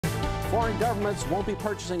Foreign governments won't be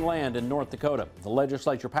purchasing land in North Dakota. The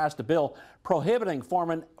legislature passed a bill prohibiting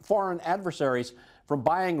foreign adversaries from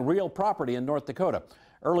buying real property in North Dakota.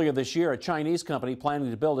 Earlier this year, a Chinese company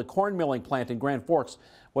planning to build a corn milling plant in Grand Forks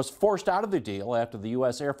was forced out of the deal after the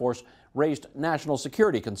U.S. Air Force raised national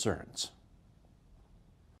security concerns.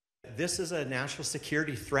 This is a national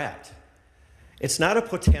security threat. It's not a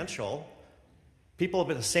potential. People have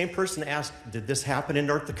been, the same person asked, did this happen in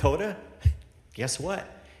North Dakota? Guess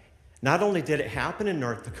what? Not only did it happen in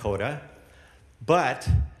North Dakota, but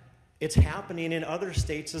it's happening in other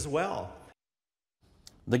states as well.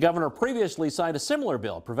 The governor previously signed a similar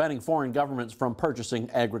bill preventing foreign governments from purchasing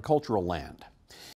agricultural land.